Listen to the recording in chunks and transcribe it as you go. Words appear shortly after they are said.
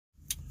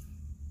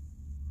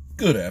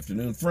Good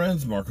afternoon,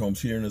 friends. Mark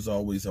Holmes here, and as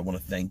always, I want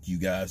to thank you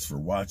guys for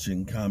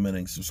watching,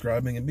 commenting,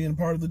 subscribing, and being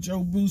part of the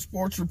Joe Boo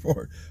Sports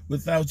Report.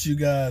 Without you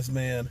guys,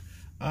 man,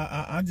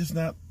 I'm just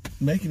not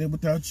making it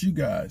without you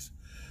guys.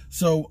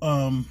 So,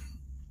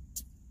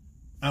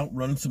 out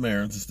running some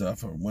errands and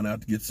stuff. I went out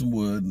to get some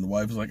wood, and the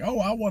wife was like, "Oh,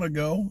 I want to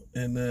go."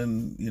 And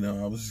then,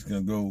 I was just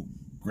going to go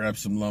grab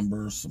some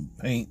lumber, some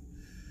paint,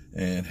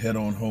 and head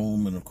on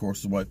home. And of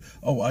course the wife,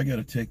 "Oh, I got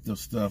to take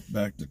this stuff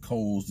back to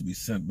Kohl's to be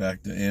sent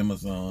back to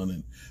Amazon,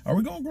 and are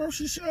we going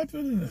grocery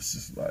shopping?" And it's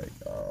just like,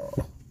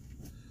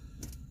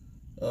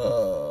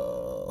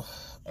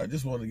 I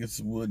just want to get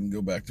some wood and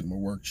go back to my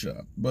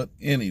workshop. But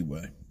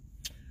anyway,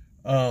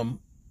 Ian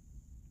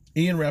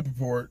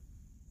Rappaport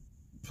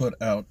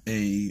put out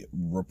a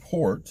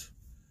report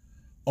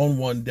on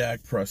one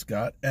Dak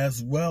Prescott,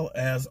 as well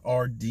as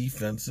our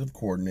defensive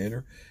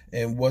coordinator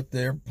and what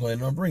they're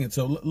planning on bringing.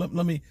 So let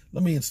me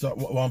install,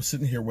 while I'm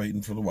sitting here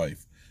waiting for the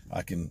wife,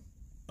 I can,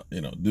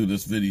 do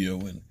this video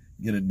and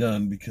get it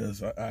done,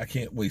 because I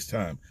can't waste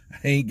time.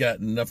 I ain't got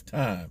enough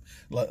time.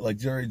 Like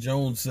Jerry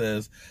Jones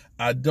says,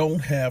 I don't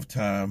have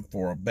time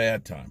for a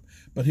bad time.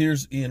 But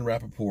here's Ian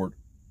Rappaport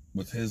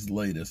with his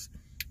latest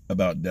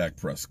about Dak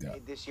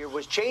Prescott. This year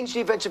was change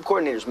defensive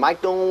coordinators.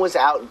 Mike Nolan was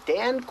out.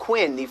 Dan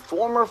Quinn, the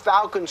former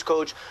Falcons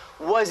coach,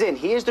 was in.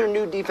 He is their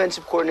new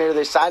defensive coordinator.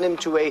 They signed him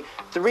to a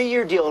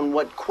 3-year deal. And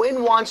what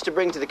Quinn wants to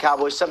bring to the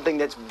Cowboys, something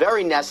that's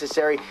very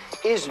necessary,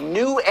 is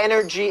new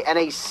energy and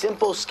a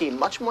simple scheme.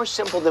 Much more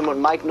simple than what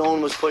Mike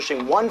Nolan was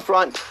pushing. One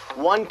front,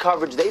 one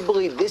coverage. They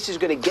believe this is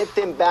going to get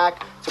them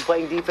back to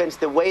playing defense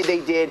the way they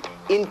did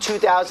in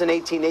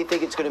 2018. They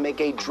think it's going to make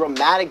a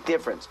dramatic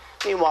difference.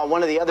 Meanwhile,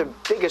 one of the other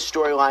biggest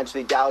storylines for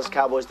the Dallas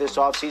Cowboys this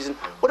offseason,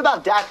 what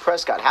about Dak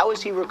Prescott? How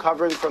is he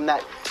recovering from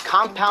that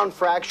compound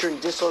fracture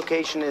and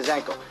dislocation in his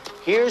ankle?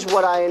 Here's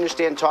what I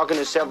understand, talking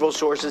to several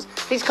sources.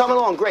 He's coming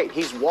along great.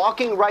 He's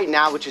walking right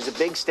now, which is a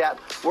big step,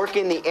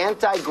 working the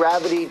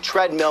anti-gravity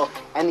treadmill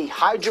and the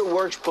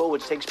HydroWorks pull,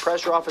 which takes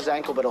pressure off his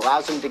ankle but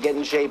allows him to get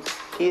in shape.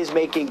 He is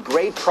making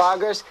great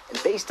progress,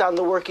 and based on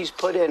the work he's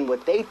put in,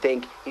 what they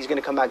think, he's going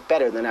to come back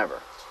better than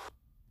ever.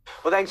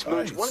 Well, thanks,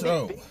 Mooch. Right,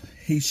 so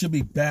he should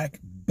be back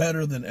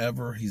better than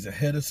ever. He's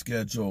ahead of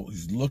schedule.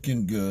 He's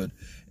looking good,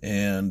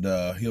 and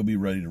he'll be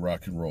ready to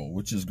rock and roll,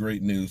 which is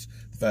great news.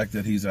 The fact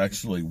that he's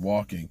actually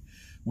walking.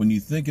 When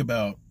you think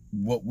about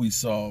what we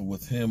saw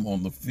with him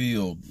on the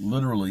field,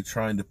 literally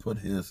trying to put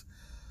his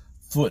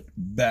foot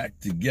back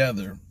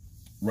together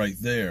right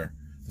there,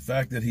 the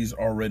fact that he's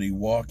already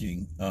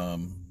walking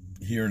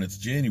here and it's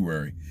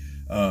January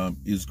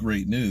is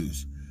great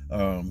news.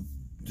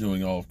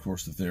 Doing all, of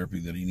course, the therapy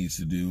that he needs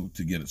to do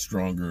to get it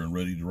stronger and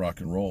ready to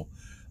rock and roll.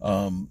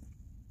 The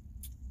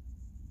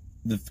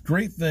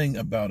great thing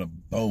about a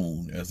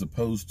bone as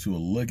opposed to a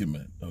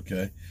ligament,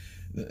 okay?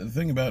 The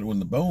thing about it, when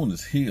the bone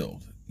is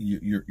healed,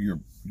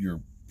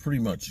 you're pretty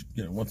much,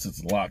 once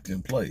it's locked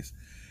in place,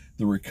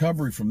 the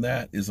recovery from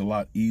that is a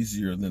lot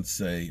easier than,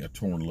 say, a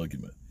torn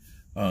ligament.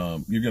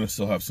 You're going to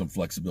still have some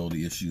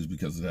flexibility issues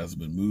because it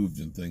hasn't been moved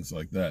and things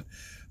like that.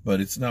 But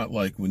it's not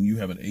like when you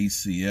have an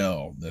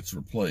ACL that's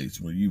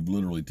replaced, where you've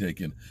literally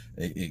taken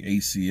a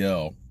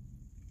ACL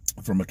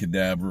from a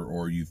cadaver,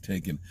 or you've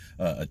taken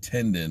a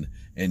tendon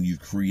and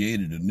you've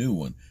created a new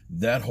one.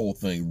 That whole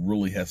thing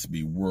really has to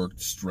be worked,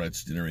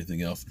 stretched, and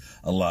everything else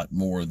a lot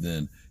more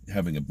than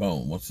having a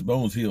bone. Once the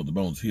bone's healed, the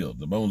bone's healed.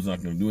 The bone's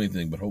not going to do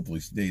anything but hopefully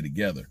stay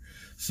together.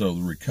 So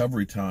the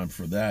recovery time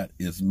for that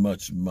is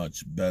much,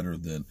 much better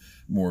than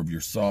more of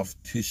your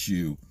soft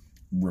tissue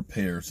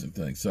repairs and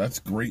things. So that's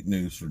great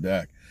news for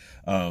Dak,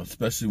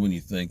 especially when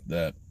you think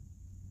that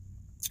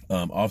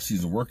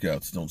off-season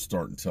workouts don't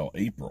start until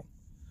April.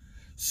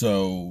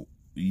 So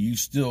you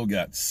still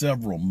got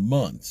several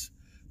months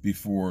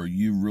before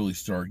you really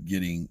start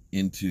getting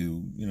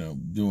into,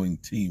 doing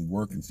team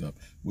work and stuff,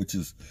 which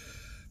is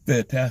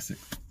fantastic.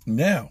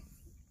 Now,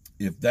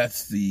 if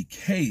that's the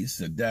case,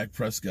 that Dak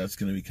Prescott's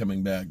going to be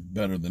coming back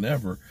better than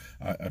ever,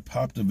 I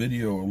popped a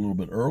video a little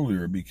bit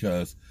earlier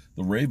because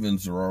the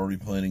Ravens are already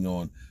planning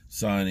on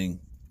signing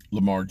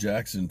Lamar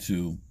Jackson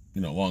to,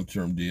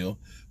 long-term deal.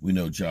 We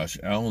know Josh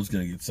Allen's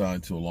going to get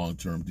signed to a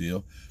long-term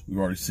deal. We've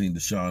already seen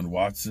Deshaun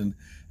Watson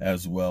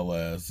as well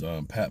as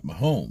Pat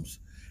Mahomes.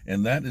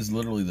 And that is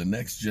literally the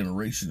next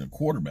generation of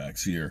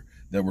quarterbacks here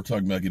that we're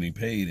talking about getting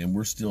paid, and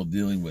we're still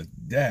dealing with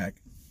Dak,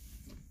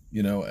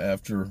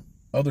 after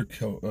other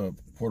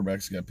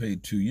quarterbacks got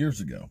paid 2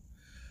 years ago.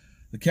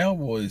 The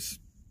Cowboys,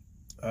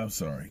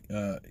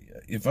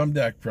 if I'm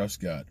Dak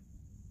Prescott,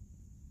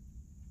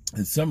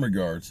 in some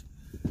regards,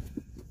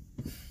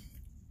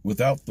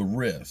 without the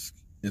risk,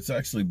 it's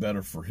actually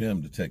better for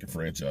him to take a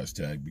franchise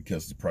tag,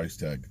 because the price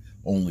tag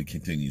only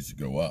continues to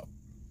go up.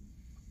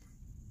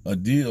 A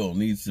deal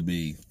needs to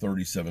be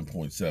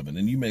 37.7.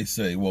 And you may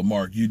say, well,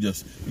 Mark, you're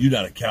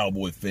not a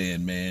Cowboy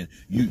fan, man.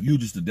 You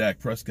just a Dak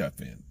Prescott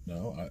fan.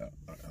 No, I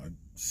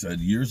said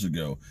years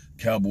ago,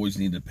 Cowboys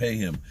need to pay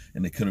him,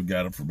 and they could have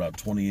got him for about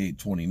 $28,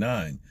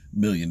 $29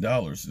 million.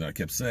 And I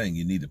kept saying,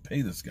 you need to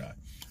pay this guy.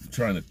 I'm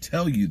trying to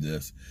tell you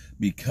this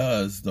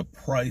because the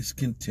price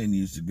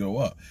continues to go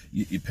up.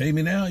 You pay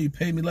me now, you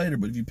pay me later,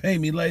 but if you pay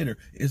me later,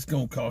 it's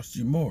going to cost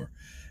you more.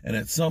 And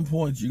at some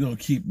point, you're going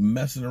to keep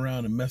messing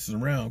around,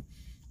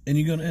 and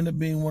you're going to end up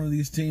being one of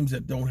these teams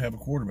that don't have a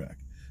quarterback.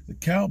 The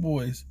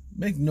Cowboys,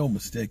 make no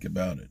mistake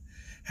about it,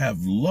 have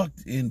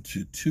lucked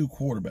into 2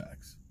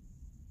 quarterbacks.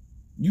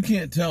 You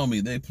can't tell me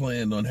they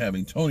planned on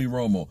having Tony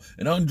Romo,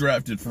 an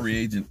undrafted free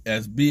agent,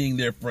 as being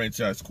their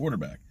franchise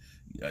quarterback.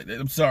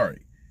 I'm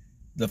sorry.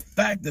 The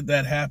fact that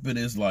that happened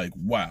is like,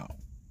 wow.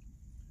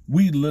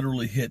 We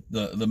literally hit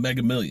the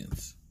mega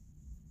millions.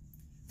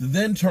 To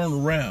then turn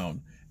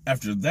around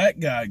after that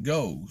guy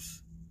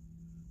goes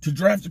to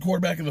draft a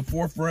quarterback in the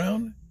 4th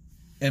round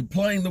and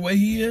playing the way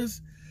he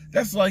is,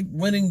 that's like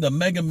winning the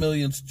mega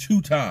millions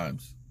 2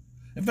 times.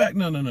 In fact,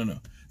 no.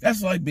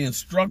 That's like being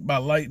struck by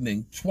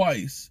lightning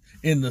twice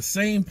in the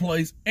same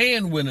place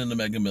and winning the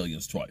mega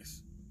millions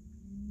twice.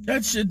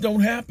 That shit don't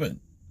happen.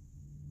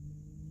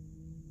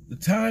 The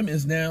time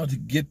is now to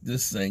get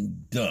this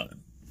thing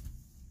done.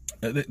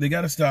 They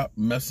got to stop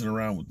messing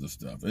around with this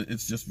stuff.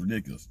 It's just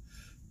ridiculous.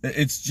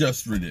 It's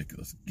just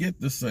ridiculous.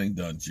 Get this thing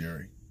done,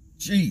 Jerry.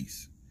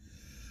 Jeez.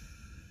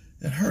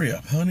 And hurry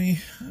up, honey.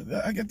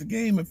 I got the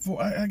game at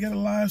 4. I got a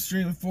live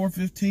stream at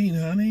 4:15,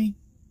 honey.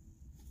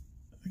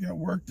 I got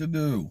work to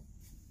do.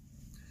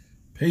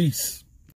 Peace.